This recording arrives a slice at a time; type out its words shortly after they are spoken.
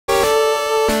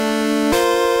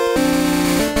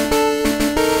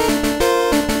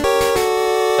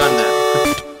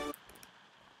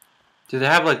Do they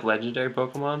have like legendary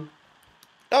Pokemon?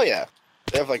 Oh yeah,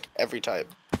 they have like every type.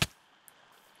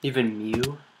 Even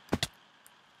Mew?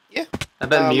 Yeah. I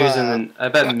bet Mew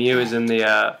is in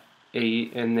the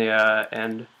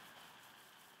end.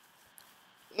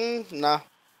 Nah.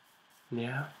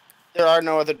 Yeah. There are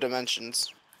no other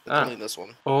dimensions. It's Ah. only this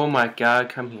one. Oh my god,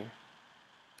 come here.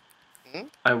 Hmm?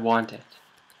 I want it.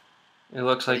 It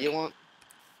looks What do you like want?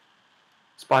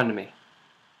 spawn to me.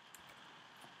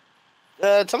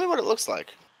 Tell me what it looks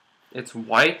like. It's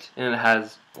white and it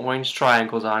has orange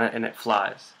triangles on it and it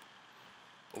flies.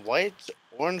 White,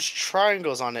 orange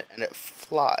triangles on it, and it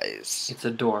flies. It's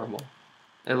adorable.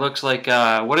 It looks like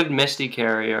what did Misty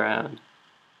carry around?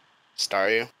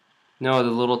 Staryu. No, the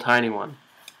little tiny one.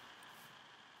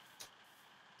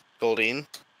 Goldeen.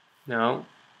 No,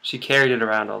 she carried it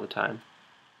around all the time.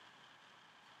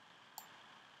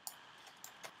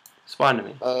 Spawn to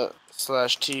me.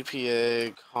 Slash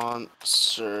TPA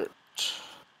concert.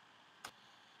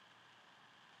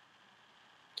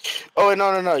 Oh wait,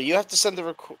 no. You have to send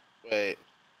the wait.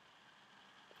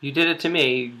 You did it to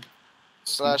me.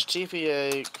 Slash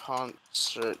TPA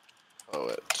concert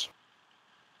poet.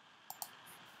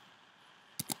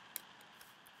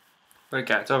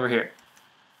 Okay, it's over here.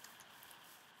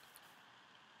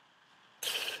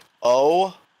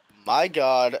 Oh my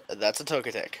god, that's a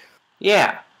Togetic.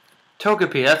 Yeah,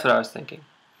 Togepi. That's what I was thinking.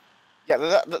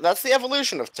 Yeah, that's the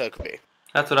evolution of Togepi.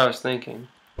 That's what I was thinking.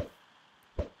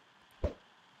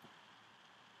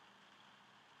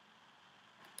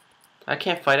 I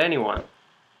can't fight anyone.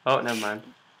 Oh, never mind.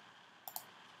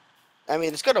 I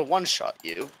mean, it's gonna one-shot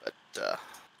you, but the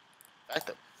fact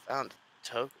that we found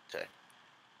Togetic.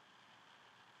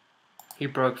 He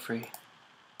broke free.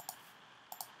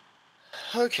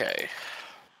 Okay.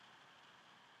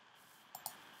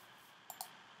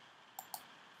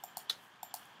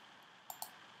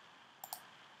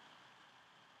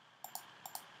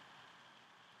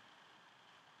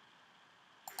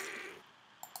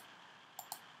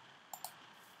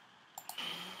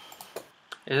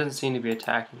 It doesn't seem to be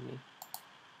attacking me.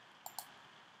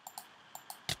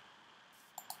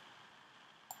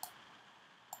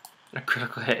 A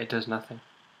critical hit, it does nothing.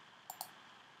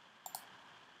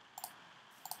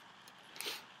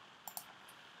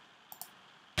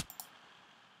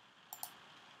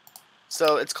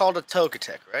 So it's called a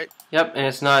Togetic, right? Yep, and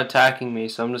it's not attacking me,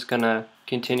 so I'm just gonna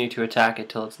continue to attack it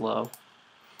till it's low.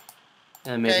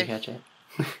 And maybe Okay. catch it.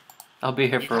 I'll be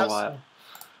here for a while.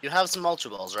 You have some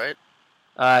Ultra Balls, right?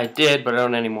 I did, but I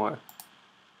don't anymore.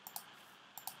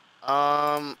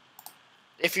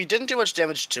 If you didn't do much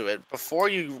damage to it, before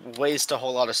you waste a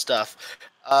whole lot of stuff,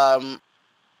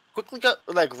 quickly go,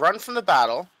 like, run from the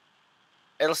battle.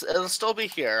 It'll still be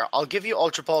here. I'll give you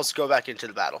Ultra Balls to go back into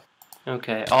the battle.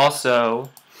 Okay, also,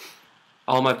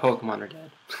 all my Pokemon are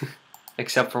dead.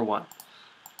 Except for one.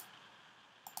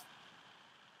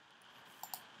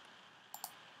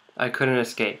 I couldn't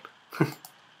escape.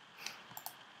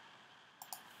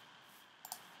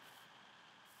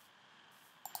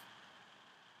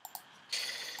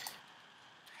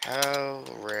 How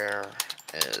rare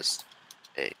is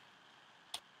a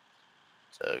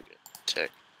Togetic?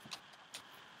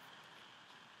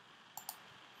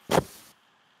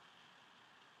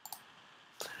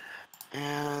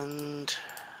 And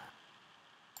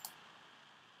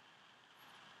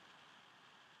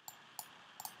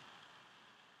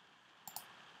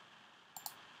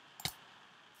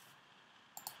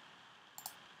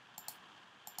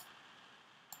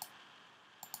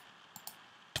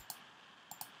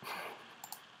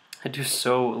I do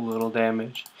so little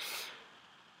damage.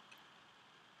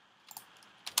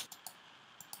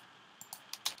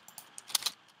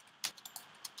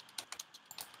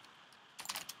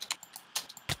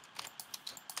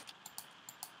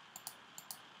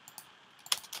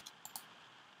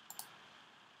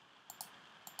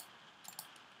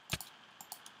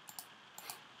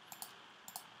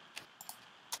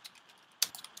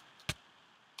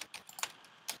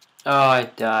 Oh, I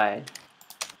died.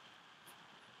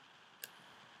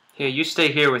 Here, you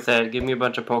stay here with that. Give me a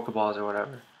bunch of Pokeballs or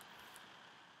whatever.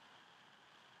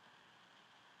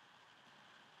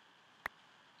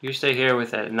 You stay here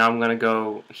with it, and now I'm gonna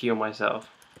go heal myself.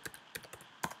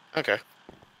 okay.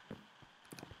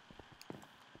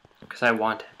 Because I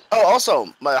want it. Oh, also,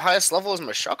 my highest level is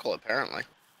my Shuckle, apparently.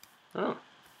 Oh.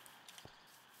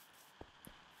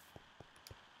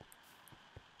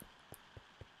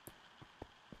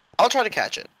 I'll try to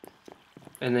catch it.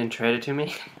 And then trade it to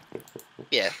me?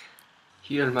 Yeah.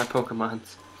 Here are my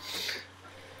Pokemons.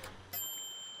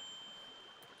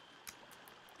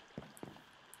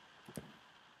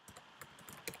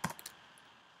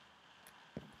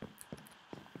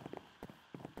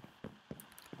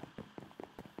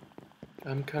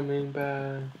 I'm coming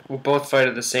back. We'll both fight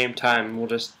at the same time. We'll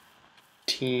just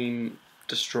team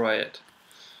destroy it.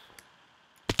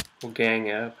 We'll gang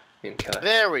up and kill it.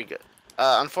 There we go.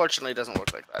 Unfortunately, it doesn't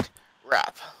work like that.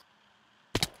 Wrap.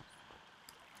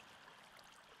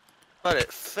 But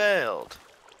it failed.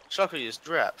 Shoko used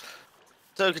wrap.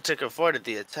 Togetic avoided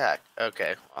the attack.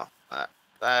 Okay, well,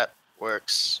 that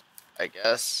works, I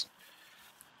guess.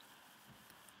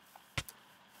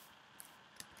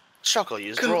 Shoko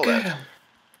used Go get rollout. him!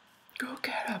 Go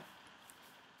get him!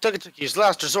 Togetic used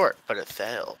last resort, but it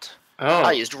failed. Oh.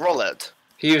 I used rollout.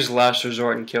 He used last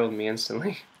resort and killed me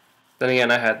instantly. Then again,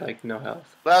 I had like no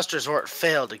health. Last resort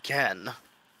failed again.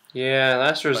 Yeah,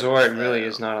 last resort really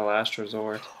is not a last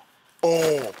resort.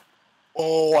 Oh,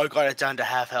 I got it down to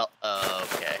half health.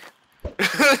 Okay.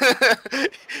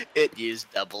 It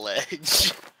used double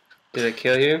edge. Did it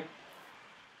kill you?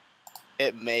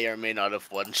 It may or may not have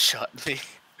one-shot me.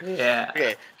 Yeah.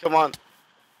 Okay, come on.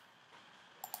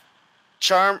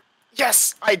 Charm.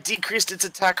 Yes, I decreased its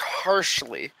attack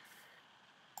harshly.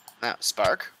 Now,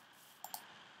 Spark.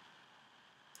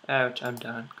 Ouch, I'm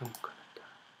done.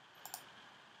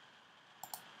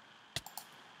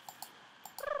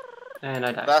 And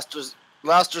I died.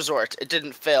 Last resort. It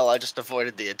didn't fail, I just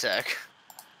avoided the attack.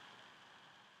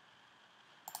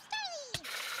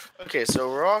 Okay,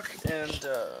 so rock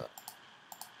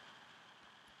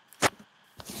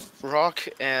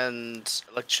and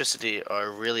electricity are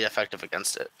really effective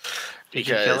against it. Did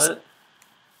you kill it?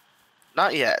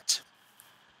 Not yet.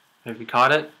 Have you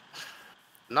caught it?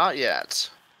 Not yet.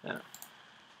 Yeah.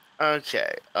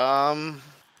 Okay, I'm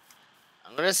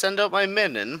gonna send out my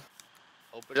minion.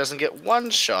 Hope it doesn't get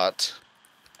one shot.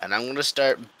 And I'm gonna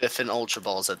start biffing Ultra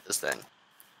Balls at this thing.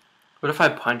 What if I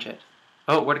punch it?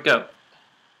 Oh, where'd it go?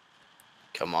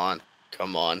 Come on,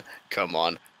 come on, come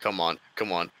on, come on,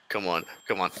 come on, come on,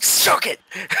 come on. Suck it!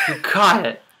 You caught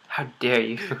it! How dare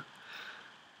you?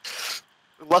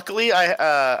 Luckily, I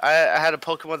had a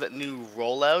Pokemon that knew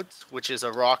Rollout, which is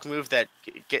a rock move that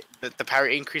the power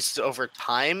increases over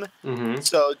time. Mm-hmm.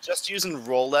 So just using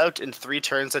Rollout in 3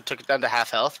 turns, I took it down to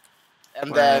half health.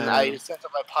 And then I sent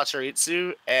up my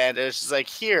Pachirisu, and it was just like,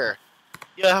 here,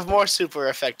 you have more super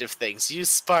effective things. Use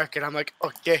Spark, and I'm like,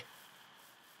 okay.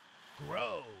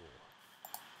 Grow.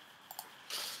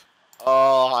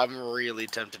 Oh, I'm really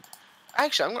tempted.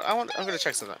 Actually, I'm gonna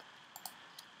check something.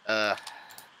 I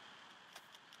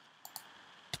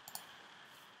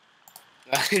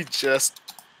just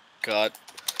got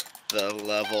the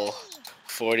level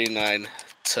 49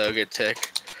 Togetic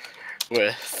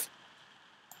with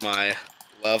my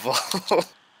level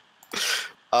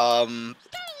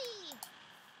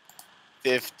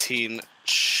 15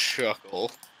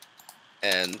 Shuckle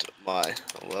and my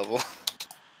level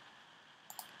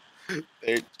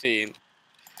 13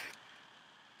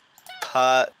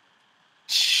 Pachirisu.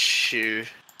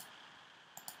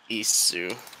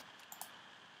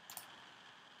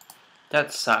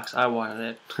 That sucks. I wanted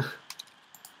it.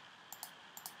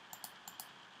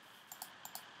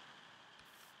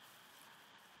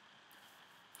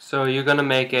 So you're gonna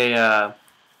make a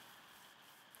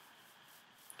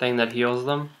thing that heals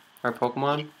them, our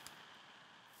Pokemon?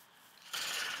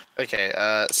 Okay,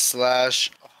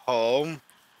 slash home.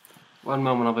 One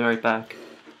moment, I'll be right back.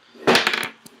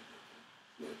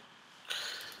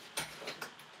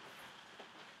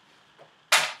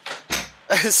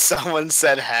 Someone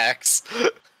said hacks.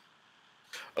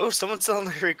 Oh, someone's selling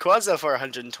the Rayquaza for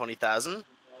 120,000.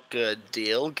 Good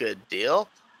deal, good deal.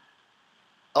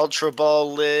 Ultra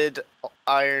Ball lid,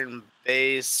 iron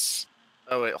base.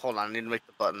 Oh wait, hold on, I need to make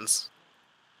the buttons.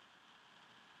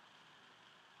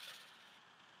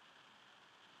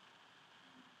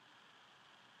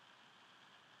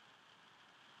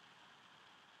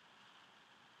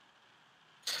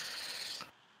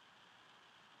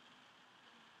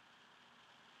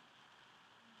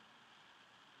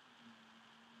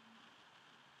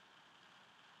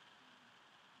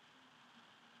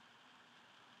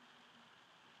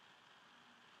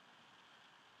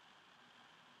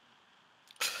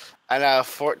 I now have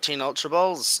 14 Ultra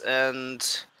Balls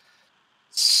and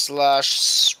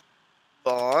slash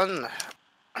spawn.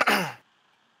 I'm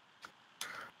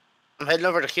heading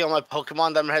over to heal my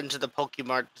Pokemon, then I'm heading to the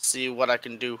Pokemart to see what I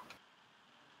can do.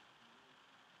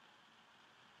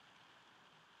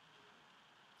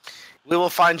 We will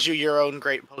find you your own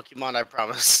great Pokemon, I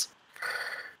promise.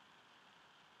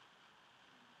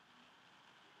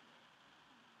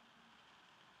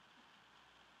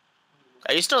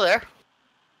 Are you still there?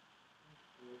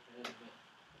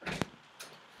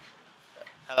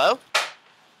 Hello?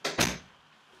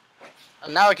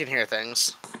 Now I can hear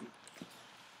things.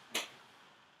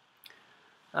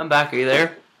 I'm back. Are you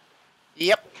there?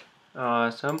 Yep.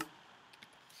 Awesome.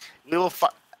 We will.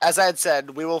 As I had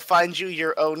said, we will find you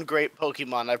your own great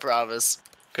Pokemon. I promise.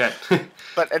 Good.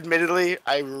 But admittedly,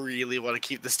 I really want to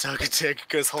keep this Togetic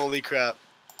because holy crap.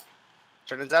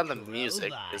 Turning down the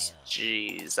music because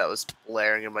jeez, that was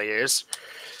blaring in my ears.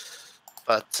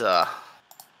 But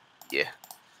yeah.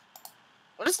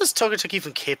 What is this Togetic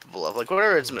even capable of? Like, what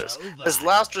are its moves? As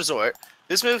last resort,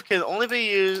 this move can only be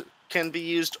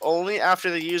used only after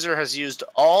the user has used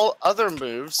all other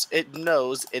moves it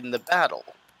knows in the battle.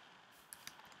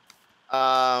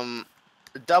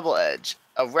 Double Edge.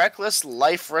 A reckless,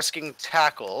 life-risking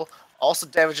tackle also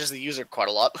damages the user quite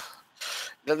a lot.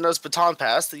 Then there's Baton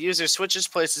Pass. The user switches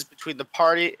places between the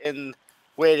party in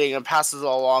waiting and passes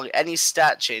along any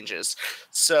stat changes.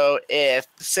 So if,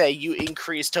 say, you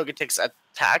increase Togetic's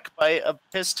attack by a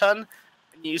piss ton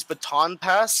and you use Baton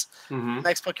Pass, the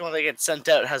next Pokemon that gets sent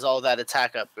out has all that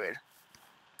attack upgrade.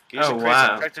 The user creates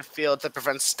a protective field that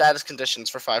prevents status conditions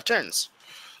for 5 turns.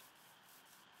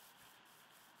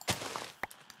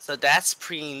 So that's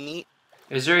pretty neat.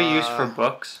 Is there a use for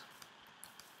books?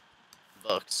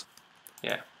 Books?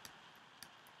 Yeah.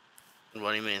 What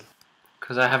do you mean?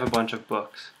 Because I have a bunch of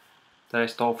books that I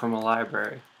stole from a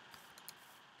library.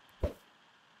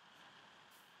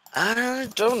 I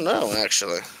don't know,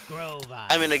 actually.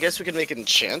 I mean, I guess we could make an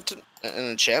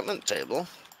enchantment table.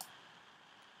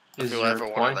 If you ever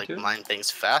want to, like, mine things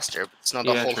faster, but it's not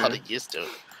a whole lot of use to it.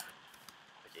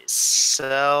 Okay,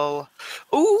 sell.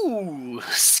 Ooh,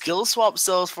 skill swap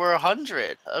sells for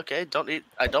 100. Okay,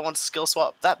 I don't want to skill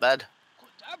swap that bad.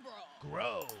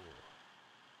 Grow.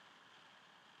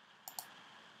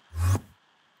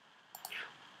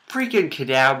 Freaking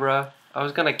Kadabra. I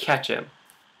was gonna catch him.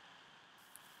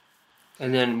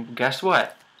 And then, guess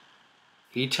what?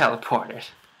 He teleported.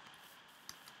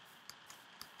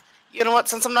 You know what?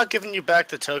 Since I'm not giving you back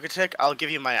the Togetic, I'll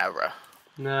give you my Abra.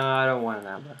 No, I don't want an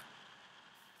Abra.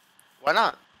 Why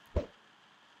not?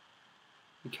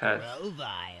 Because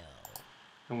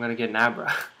I'm gonna get an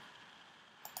Abra.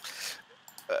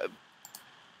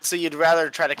 So you'd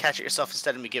rather try to catch it yourself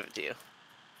instead of me give it to you?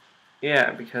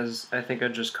 Yeah, because I think I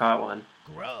just caught one.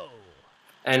 Grow.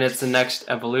 And it's the next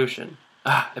evolution.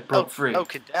 Ah, it broke free. Oh,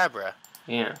 Kadabra.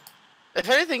 Yeah. If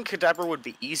anything, Kadabra would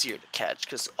be easier to catch,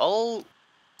 because all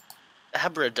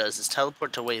Abra does is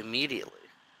teleport away immediately.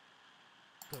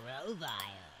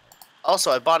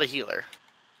 Also, I bought a healer.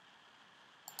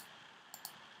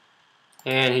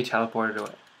 And he teleported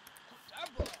away.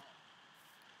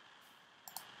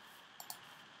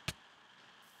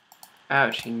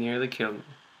 Ouch, he nearly killed me.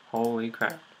 Holy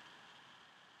crap.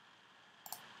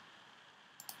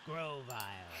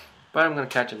 But I'm gonna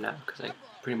catch him now, because I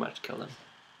pretty much killed him.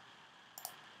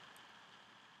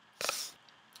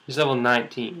 He's level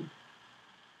 19.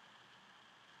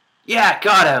 Yeah,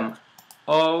 got him!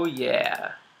 Oh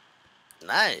yeah.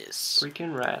 Nice.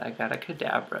 Freaking right, I got a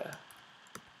Kadabra.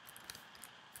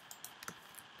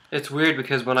 It's weird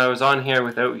because when I was on here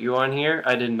without you on here,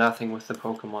 I did nothing with the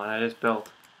Pokemon. I just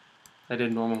built. I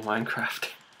did normal Minecraft.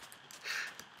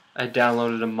 I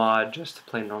downloaded a mod just to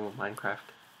play normal Minecraft.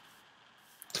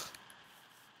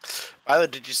 By the way,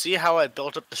 did you see how I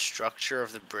built up the structure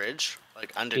of the bridge?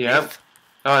 Like underneath? Yep.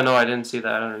 Oh no, I didn't see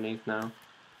that underneath now.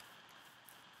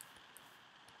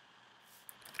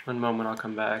 One moment, I'll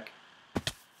come back.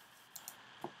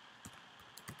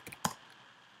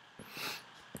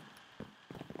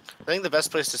 I think the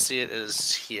best place to see it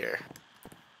is here.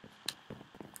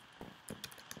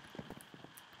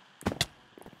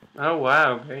 Oh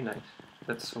wow, very nice.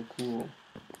 That's so cool.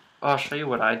 Oh, I'll show you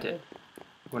what I did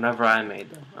whenever I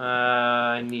made them.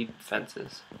 I need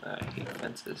fences. I hate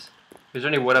fences. Is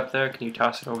there any wood up there? Can you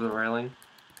toss it over the railing?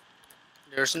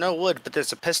 There's no wood, but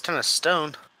there's a piston of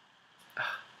stone.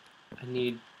 I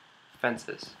need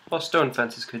fences. Well, stone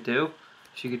fences could do.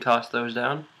 If you could toss those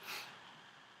down.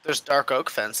 There's dark oak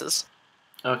fences.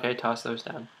 Okay, toss those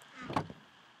down.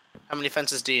 How many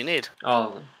fences do you need? All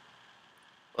of them.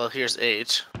 Well, here's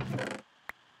 8.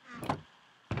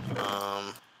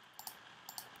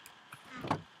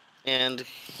 And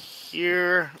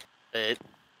here, wait.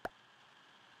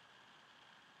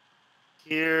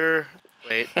 Here,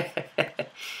 wait.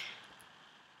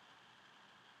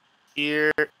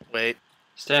 Here, wait.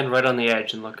 Stand right on the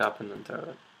edge and look up and then throw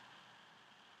it.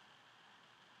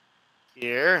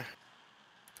 Here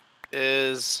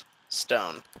is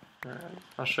stone. Alright,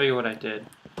 I'll show you what I did.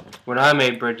 When I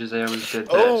made bridges, I always did this.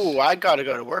 Oh, I gotta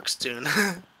go to work soon.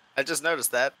 I just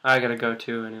noticed that. I gotta go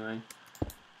too, anyway.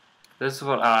 This is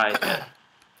what I did.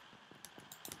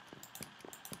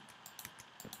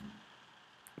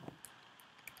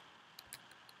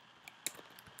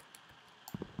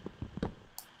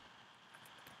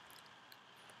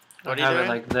 What I'd are you have doing? it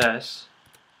like this,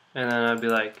 and then I'd be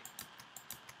like,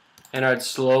 and I'd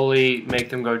slowly make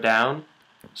them go down.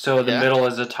 So the Yeah. middle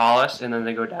is the tallest, and then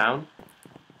they go down.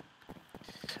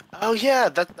 Oh yeah,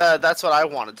 that's what I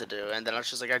wanted to do, and then I was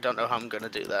just like, I don't know how I'm gonna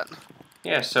do that.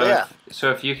 Yeah. So But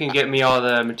yeah. if you can get me all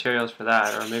the materials for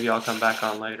that, or maybe I'll come back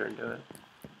on later and do it.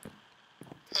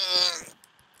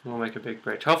 We'll make a big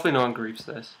bridge. Hopefully, no one griefs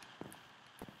this.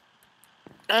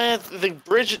 The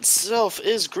bridge itself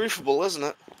is griefable, isn't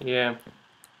it? Yeah.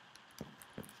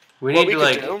 We What need we to could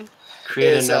like do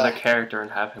create is, another character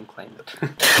and have him claim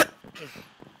it.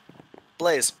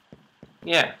 Blaze.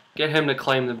 Yeah. Get him to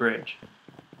claim the bridge.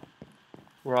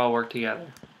 We'll all work together.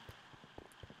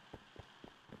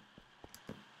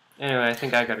 Anyway, I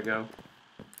think I gotta go.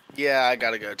 Yeah, I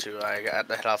gotta go too. I got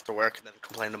to head off to work and then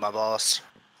complain to my boss.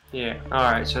 Yeah.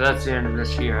 Alright, so that's the end of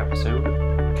this here episode.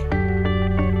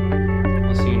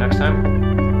 We'll see you next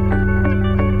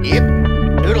time. Yep.